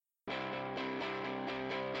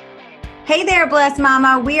Hey there, Blessed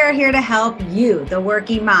Mama. We are here to help you, the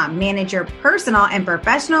working mom, manage your personal and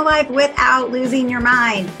professional life without losing your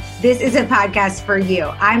mind. This is a podcast for you.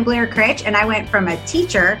 I'm Blair Critch, and I went from a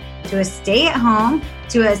teacher to a stay-at-home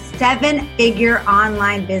to a 7-figure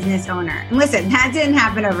online business owner. And listen, that didn't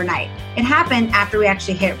happen overnight. It happened after we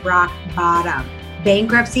actually hit rock bottom.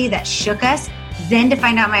 Bankruptcy that shook us. Then to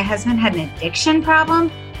find out my husband had an addiction problem,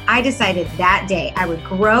 I decided that day I would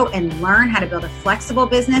grow and learn how to build a flexible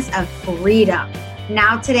business of freedom.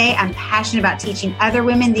 Now today, I'm passionate about teaching other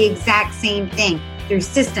women the exact same thing through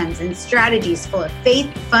systems and strategies full of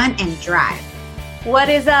faith, fun, and drive. What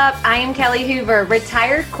is up? I am Kelly Hoover,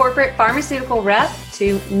 retired corporate pharmaceutical rep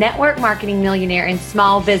to network marketing millionaire and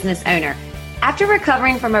small business owner. After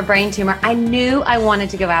recovering from a brain tumor, I knew I wanted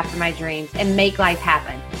to go after my dreams and make life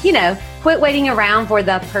happen. You know, quit waiting around for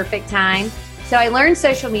the perfect time. So I learned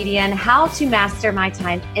social media and how to master my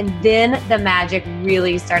time, and then the magic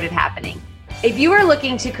really started happening. If you are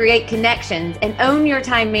looking to create connections and own your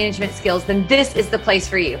time management skills, then this is the place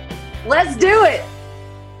for you. Let's do it.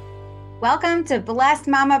 Welcome to Blessed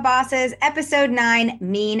Mama Bosses, episode 9,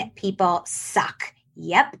 Mean People Suck.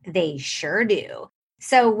 Yep, they sure do.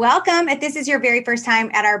 So welcome. If this is your very first time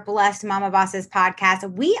at our Blessed Mama Bosses podcast,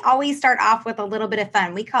 we always start off with a little bit of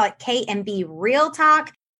fun. We call it K&B Real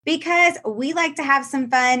Talk because we like to have some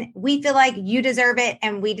fun. We feel like you deserve it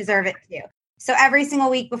and we deserve it too. So every single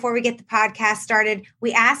week before we get the podcast started,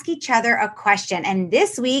 we ask each other a question. And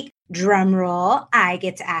this week, drum roll, I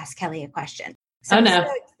get to ask Kelly a question. So I'm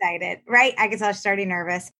so excited, right? I can tell she's starting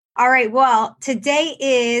nervous. All right. Well, today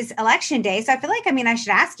is election day. So I feel like, I should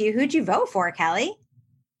ask you, who'd you vote for, Kelly?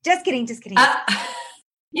 Just kidding.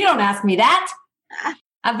 You don't ask me that.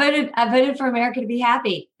 I voted for America to be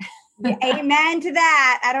happy. Amen to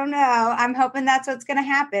that. I don't know. I'm hoping that's what's going to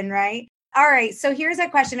happen, right? All right. So here's a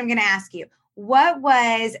question I'm going to ask you. What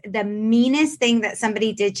was the meanest thing that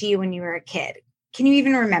somebody did to you when you were a kid? Can you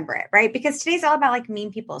even remember it, right? Because today's all about like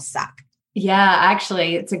mean people suck. Yeah,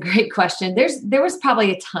 actually, it's a great question. There was probably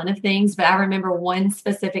a ton of things, but I remember one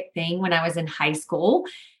specific thing when I was in high school.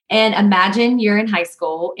 And imagine you're in high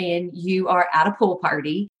school and you are at a pool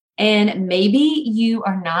party. And maybe you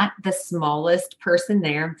are not the smallest person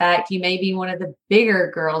there. In fact, you may be one of the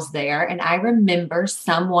bigger girls there. And I remember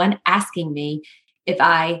someone asking me if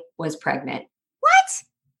I was pregnant. What?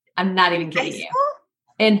 I'm not even kidding you.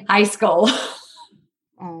 In high school.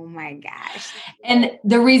 Oh my gosh. And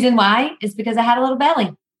the reason why is because I had a little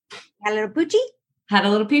belly. Had a little poochie? Had a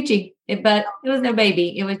little poochie. But it was no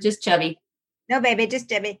baby. It was just chubby. No baby, just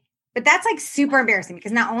chubby. But that's like super embarrassing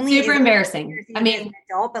because not only super embarrassing. As an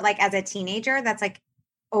adult, but like as a teenager, that's like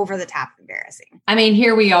over the top embarrassing.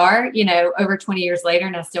 Here we are, over 20 years later,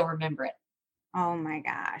 and I still remember it. Oh my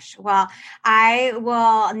gosh. Well, I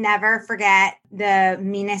will never forget the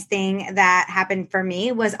meanest thing that happened for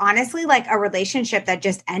me was honestly like a relationship that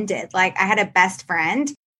just ended. Like I had a best friend,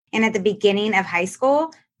 and at the beginning of high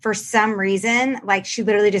school, for some reason, like she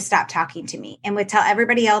literally just stopped talking to me and would tell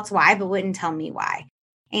everybody else why, but wouldn't tell me why.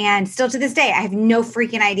 And still to this day, I have no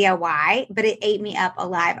freaking idea why, but it ate me up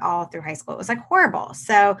alive all through high school. It was like horrible.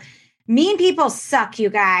 So mean people suck, you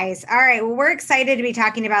guys. All right. Well, we're excited to be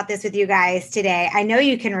talking about this with you guys today. I know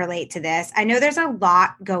you can relate to this. I know there's a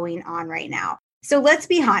lot going on right now. So let's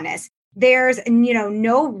be honest. There's,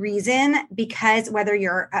 no reason because whether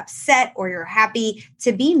you're upset or you're happy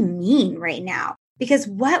to be mean right now. Because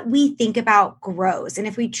what we think about grows. And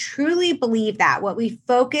if we truly believe that, what we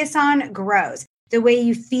focus on grows. The way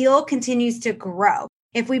you feel continues to grow.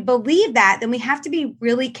 If we believe that, then we have to be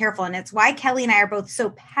really careful. And it's why Kelly and I are both so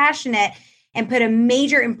passionate and put a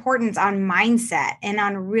major importance on mindset and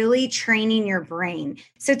on really training your brain.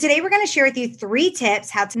 So today we're going to share with you 3 tips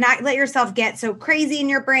how to not let yourself get so crazy in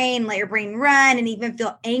your brain, let your brain run and even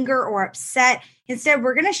feel anger or upset. Instead,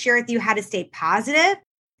 we're going to share with you how to stay positive,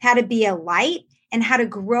 how to be a light, and how to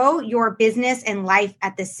grow your business and life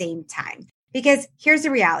at the same time. Because here's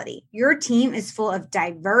the reality. Your team is full of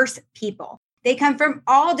diverse people. They come from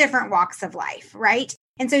all different walks of life, right?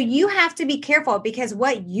 And so you have to be careful because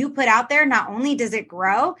what you put out there, not only does it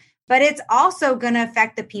grow, but it's also going to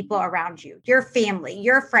affect the people around you, your family,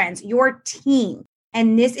 your friends, your team.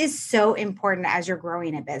 And this is so important as you're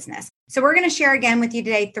growing a business. So we're going to share again with you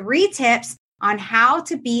today 3 tips on how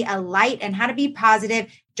to be a light and how to be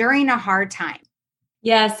positive during a hard time.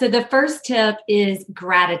 Yeah. So the first tip is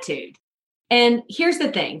gratitude. And here's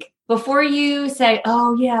the thing. Before you say,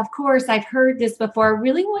 oh, yeah, of course, I've heard this before, I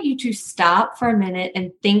really want you to stop for a minute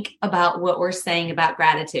and think about what we're saying about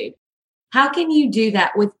gratitude. How can you do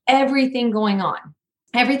that with everything going on?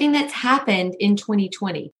 Everything that's happened in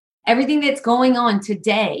 2020, everything that's going on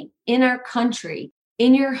today in our country,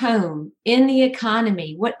 in your home, in the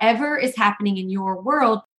economy, whatever is happening in your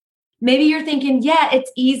world, maybe you're thinking, yeah,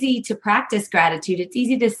 it's easy to practice gratitude. It's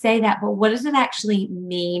easy to say that, but what does it actually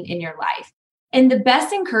mean in your life? And the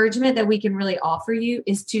best encouragement that we can really offer you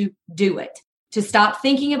is to do it, to stop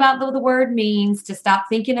thinking about what the word means, to stop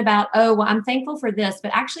thinking about, oh, well, I'm thankful for this,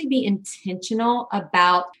 but actually be intentional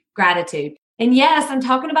about gratitude. And yes, I'm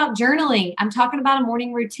talking about journaling. I'm talking about a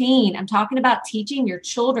morning routine. I'm talking about teaching your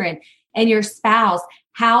children and your spouse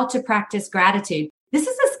how to practice gratitude. This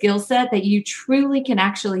is a skill set that you truly can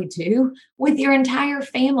actually do with your entire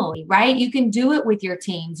family, right? You can do it with your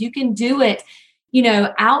teams. You can do it,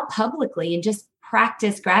 out publicly and just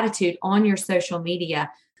practice gratitude on your social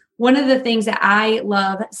media. One of the things that I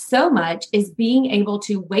love so much is being able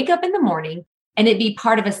to wake up in the morning and it be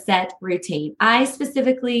part of a set routine. I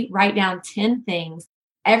specifically write down 10 things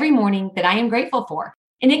every morning that I am grateful for.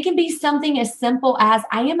 And it can be something as simple as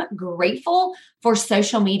I am grateful for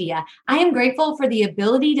social media. I am grateful for the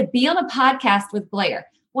ability to be on a podcast with Blair.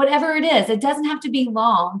 Whatever it is, it doesn't have to be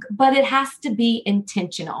long, but it has to be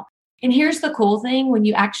intentional. And here's the cool thing, when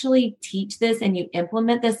you actually teach this and you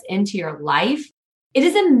implement this into your life, it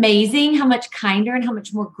is amazing how much kinder and how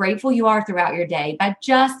much more grateful you are throughout your day by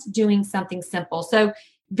just doing something simple. So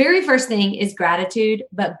very first thing is gratitude,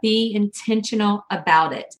 but be intentional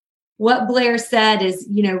about it. What Blair said is,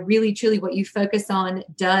 really, truly what you focus on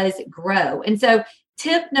does grow. And so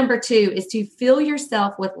tip number 2 is to fill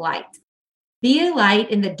yourself with light. Be a light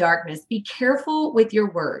in the darkness. Be careful with your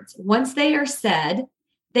words. Once they are said,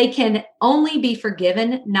 they can only be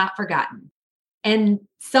forgiven, not forgotten. And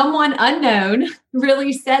someone unknown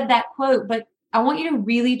really said that quote, but I want you to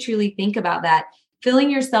really, truly think about that, filling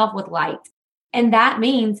yourself with light. And that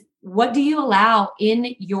means, what do you allow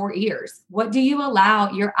in your ears? What do you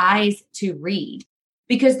allow your eyes to read?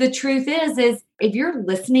 Because the truth is if you're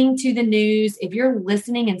listening to the news, if you're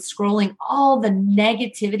listening and scrolling all the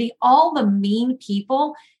negativity, all the mean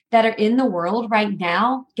people that are in the world right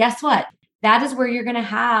now, guess what? That is where you're going to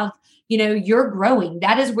have, you're growing.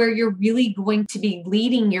 That is where you're really going to be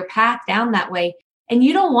leading your path down that way. And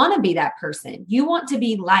you don't want to be that person. You want to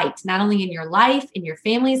be light, not only in your life, in your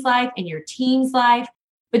family's life, in your team's life,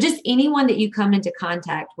 but just anyone that you come into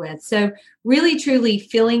contact with. So really, truly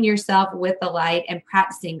filling yourself with the light and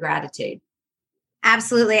practicing gratitude.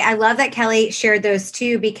 Absolutely. I love that Kelly shared those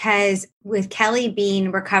too, because with Kelly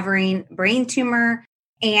being recovering brain tumor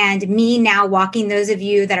and me now walking, those of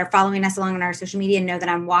you that are following us along on our social media know that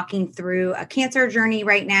I'm walking through a cancer journey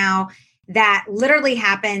right now that literally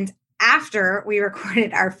happened after we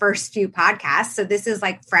recorded our first few podcasts. So this is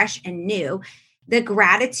like fresh and new. The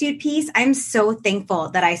gratitude piece, I'm so thankful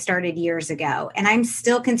that I started years ago, and I'm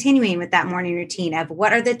still continuing with that morning routine of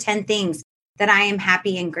what are the 10 things that I am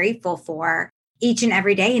happy and grateful for each and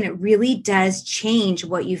every day. And it really does change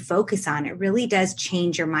what you focus on. It really does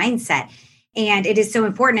change your mindset. And it is so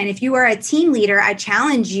important. And if you are a team leader, I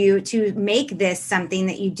challenge you to make this something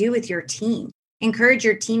that you do with your team. Encourage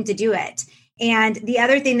your team to do it. And the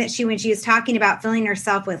other thing that when she was talking about filling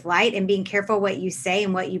herself with light and being careful what you say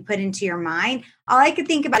and what you put into your mind, all I could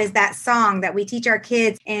think about is that song that we teach our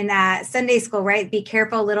kids in Sunday school, right? Be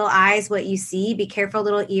careful, little eyes, what you see. Be careful,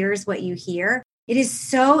 little ears, what you hear. It is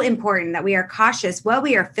so important that we are cautious what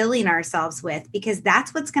we are filling ourselves with, because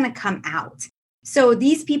that's what's going to come out. So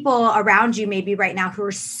these people around you maybe right now who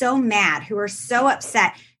are so mad, who are so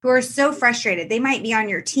upset, who are so frustrated, they might be on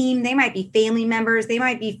your team, they might be family members, they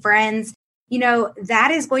might be friends.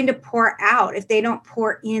 That is going to pour out if they don't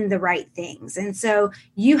pour in the right things. And so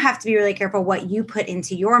you have to be really careful what you put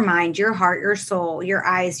into your mind, your heart, your soul, your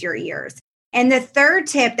eyes, your ears. And the third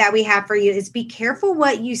tip that we have for you is be careful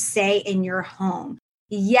what you say in your home.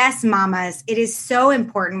 Yes, mamas, it is so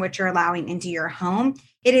important what you're allowing into your home.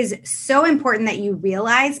 It is so important that you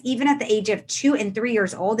realize, even at the age of 2 and 3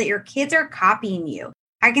 years old, that your kids are copying you.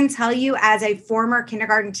 I can tell you as a former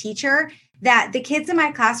kindergarten teacher that the kids in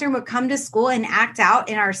my classroom would come to school and act out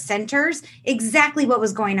in our centers exactly what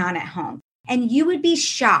was going on at home. And you would be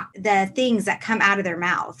shocked the things that come out of their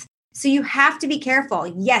mouth. So you have to be careful.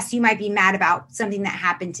 Yes, you might be mad about something that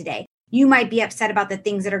happened today. You might be upset about the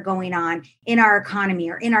things that are going on in our economy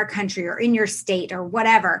or in our country or in your state or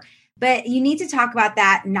whatever. But you need to talk about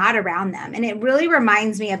that, not around them. And it really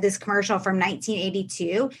reminds me of this commercial from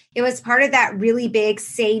 1982. It was part of that really big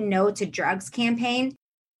Say No to Drugs campaign.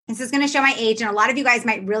 This is going to show my age, and a lot of you guys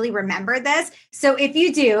might really remember this. So if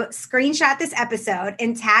you do, screenshot this episode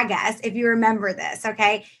and tag us if you remember this,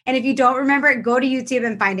 okay? And if you don't remember it, go to YouTube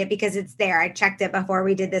and find it because it's there. I checked it before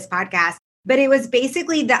we did this podcast. But it was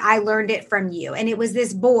basically that I learned it from you. And it was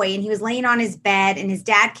this boy, and he was laying on his bed, and his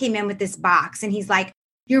dad came in with this box, and he's like,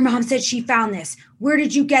 your mom said she found this. Where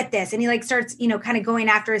did you get this? And he like starts, kind of going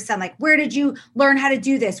after his son, like, where did you learn how to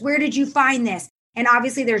do this? Where did you find this? And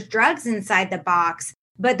obviously there's drugs inside the box,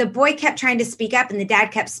 but the boy kept trying to speak up and the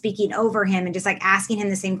dad kept speaking over him and just like asking him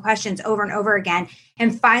the same questions over and over again.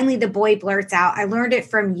 And finally the boy blurts out, I learned it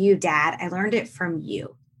from you, Dad. I learned it from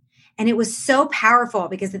you. And it was so powerful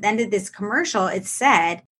because at the end of this commercial, it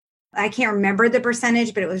said, I can't remember the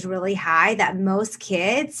percentage, but it was really high, that most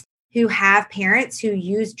kids who have parents who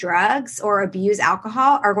use drugs or abuse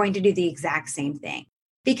alcohol are going to do the exact same thing.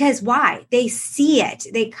 Because why? They see it.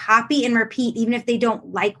 They copy and repeat, even if they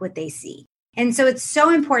don't like what they see. And so it's so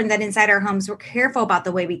important that inside our homes, we're careful about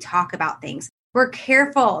the way we talk about things. We're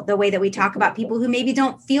careful the way that we talk about people who maybe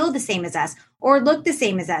don't feel the same as us or look the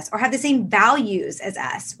same as us or have the same values as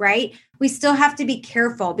us, right? We still have to be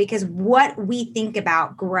careful because what we think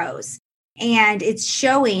about grows. And it's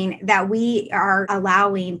showing that we are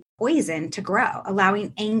allowing poison to grow,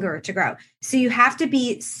 allowing anger to grow. So you have to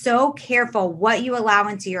be so careful what you allow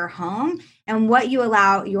into your home and what you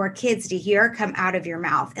allow your kids to hear come out of your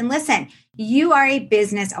mouth. And listen, you are a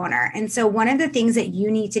business owner. And so one of the things that you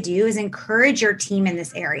need to do is encourage your team in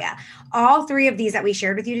this area. All three of these that we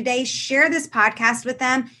shared with you today, share this podcast with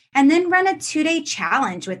them and then run a 2-day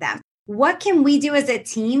challenge with them. What can we do as a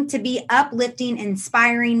team to be uplifting,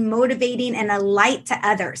 inspiring, motivating, and a light to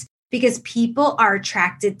others? Because people are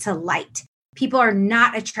attracted to light. People are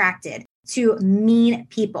not attracted to mean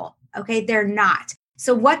people. Okay, they're not.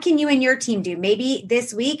 So what can you and your team do? Maybe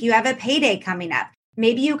this week you have a payday coming up.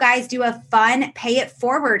 Maybe you guys do a fun pay it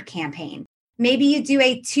forward campaign. Maybe you do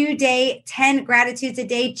a 2-day 10 gratitudes a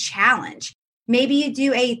day challenge. Maybe you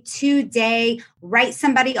do a 2-day write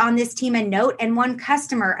somebody on this team a note and one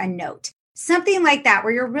customer a note. Something like that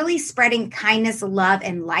where you're really spreading kindness, love,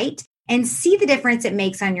 and light and see the difference it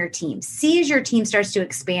makes on your team. See as your team starts to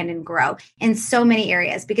expand and grow in so many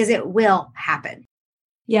areas because it will happen.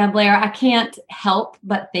 Yeah, Blair, I can't help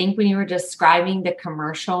but think when you were describing the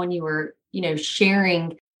commercial and you were,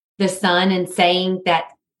 sharing the son and saying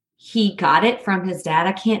that he got it from his dad,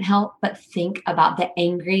 I can't help but think about the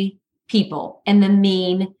angry people and the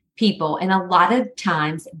mean people. And a lot of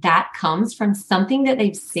times that comes from something that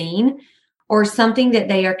they've seen or something that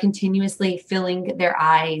they are continuously filling their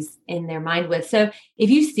eyes and their mind with. So if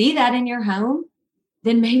you see that in your home,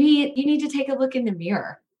 then maybe you need to take a look in the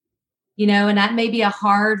mirror, and that may be a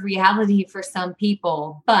hard reality for some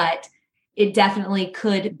people, but it definitely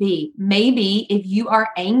could be. Maybe if you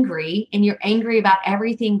are angry and you're angry about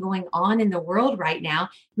everything going on in the world right now,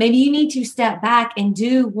 maybe you need to step back and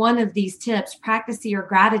do one of these tips, practice your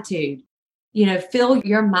gratitude, fill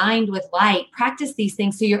your mind with light, practice these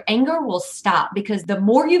things so your anger will stop, because the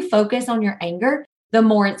more you focus on your anger, the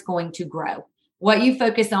more it's going to grow. What you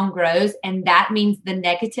focus on grows, and that means the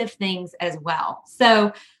negative things as well.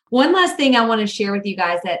 So one last thing I want to share with you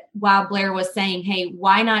guys that while Blair was saying, hey,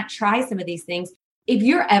 why not try some of these things? If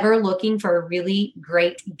you're ever looking for a really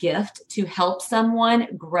great gift to help someone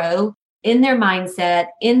grow in their mindset,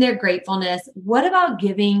 in their gratefulness, what about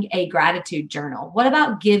giving a gratitude journal? What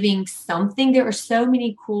about giving something? There are so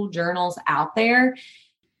many cool journals out there.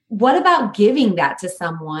 What about giving that to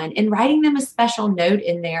someone and writing them a special note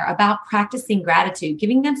in there about practicing gratitude,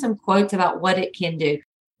 giving them some quotes about what it can do?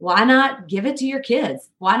 Why not give it to your kids?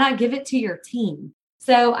 Why not give it to your team?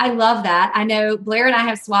 So I love that. I know Blair and I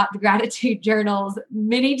have swapped gratitude journals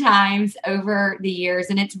many times over the years,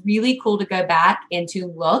 and it's really cool to go back and to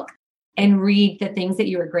look and read the things that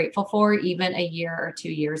you were grateful for even a year or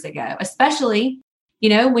 2 years ago, especially,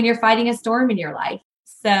 when you're fighting a storm in your life.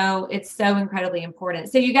 So it's so incredibly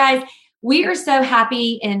important. So you guys, we are so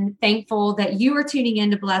happy and thankful that you are tuning in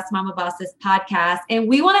to Blessed Mama Bosses podcast, and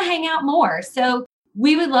we want to hang out more. So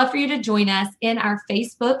we would love for you to join us in our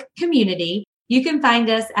Facebook community. You can find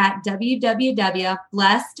us at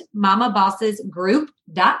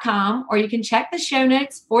www.blessedmamabossesgroup.com, or you can check the show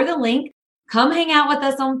notes for the link. Come hang out with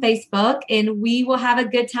us on Facebook and we will have a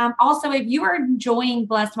good time. Also, if you are enjoying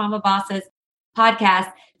Blessed Mama Bosses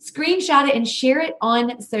podcast, screenshot it and share it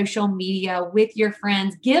on social media with your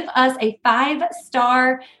friends. Give us a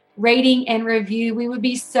 5-star rating and review. We would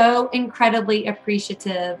be so incredibly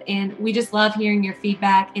appreciative. And we just love hearing your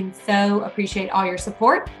feedback and so appreciate all your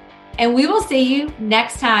support. And we will see you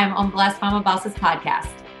next time on Blessed Mama Bosses podcast.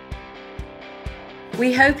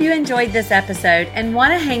 We hope you enjoyed this episode and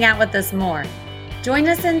want to hang out with us more. Join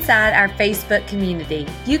us inside our Facebook community.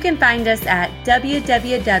 You can find us at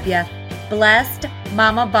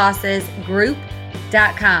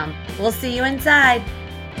www.blessedmamabossesgroup.com. We'll see you inside.